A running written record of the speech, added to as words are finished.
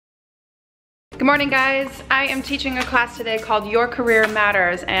Good morning, guys. I am teaching a class today called Your Career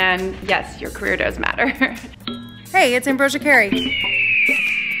Matters, and yes, your career does matter. Hey, it's Ambrosia Carey.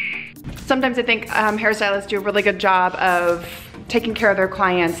 Sometimes I think hairstylists do a really good job of taking care of their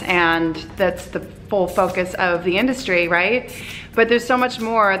clients, and that's the full focus of the industry, right? But there's so much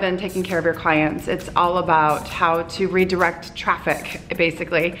more than taking care of your clients. It's all about how to redirect traffic,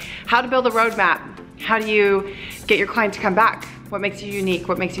 basically. How to build a roadmap. How do you get your client to come back? What makes you unique?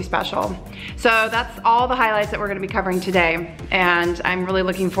 What makes you special? So that's all the highlights that we're gonna be covering today. And I'm really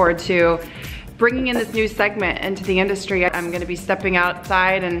looking forward to bringing in this new segment into the industry. I'm gonna be stepping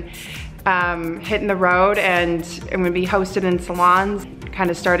outside and hitting the road, and I'm gonna be hosted in salons, kind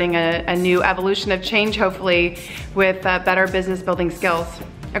of starting a new evolution of change, hopefully, with better business building skills.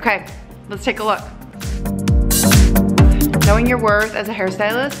 Okay, let's take a look. Knowing your worth as a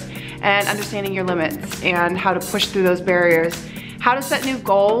hairstylist and understanding your limits and how to push through those barriers, how to set new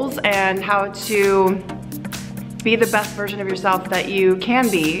goals, and how to be the best version of yourself that you can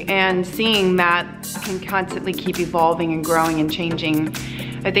be, and seeing that can constantly keep evolving and growing and changing.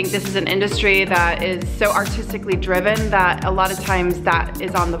 I think this is an industry that is so artistically driven that a lot of times that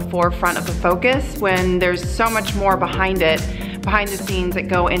is on the forefront of the focus when there's so much more behind it, behind the scenes that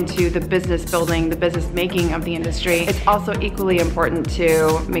go into the business building, the business making of the industry. It's also equally important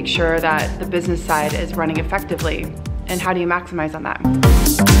to make sure that the business side is running effectively. And how do you maximize on that?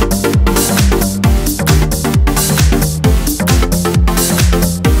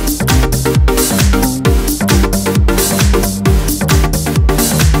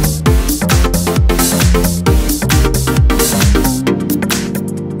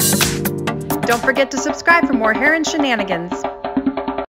 Don't forget to subscribe for more hair and shenanigans.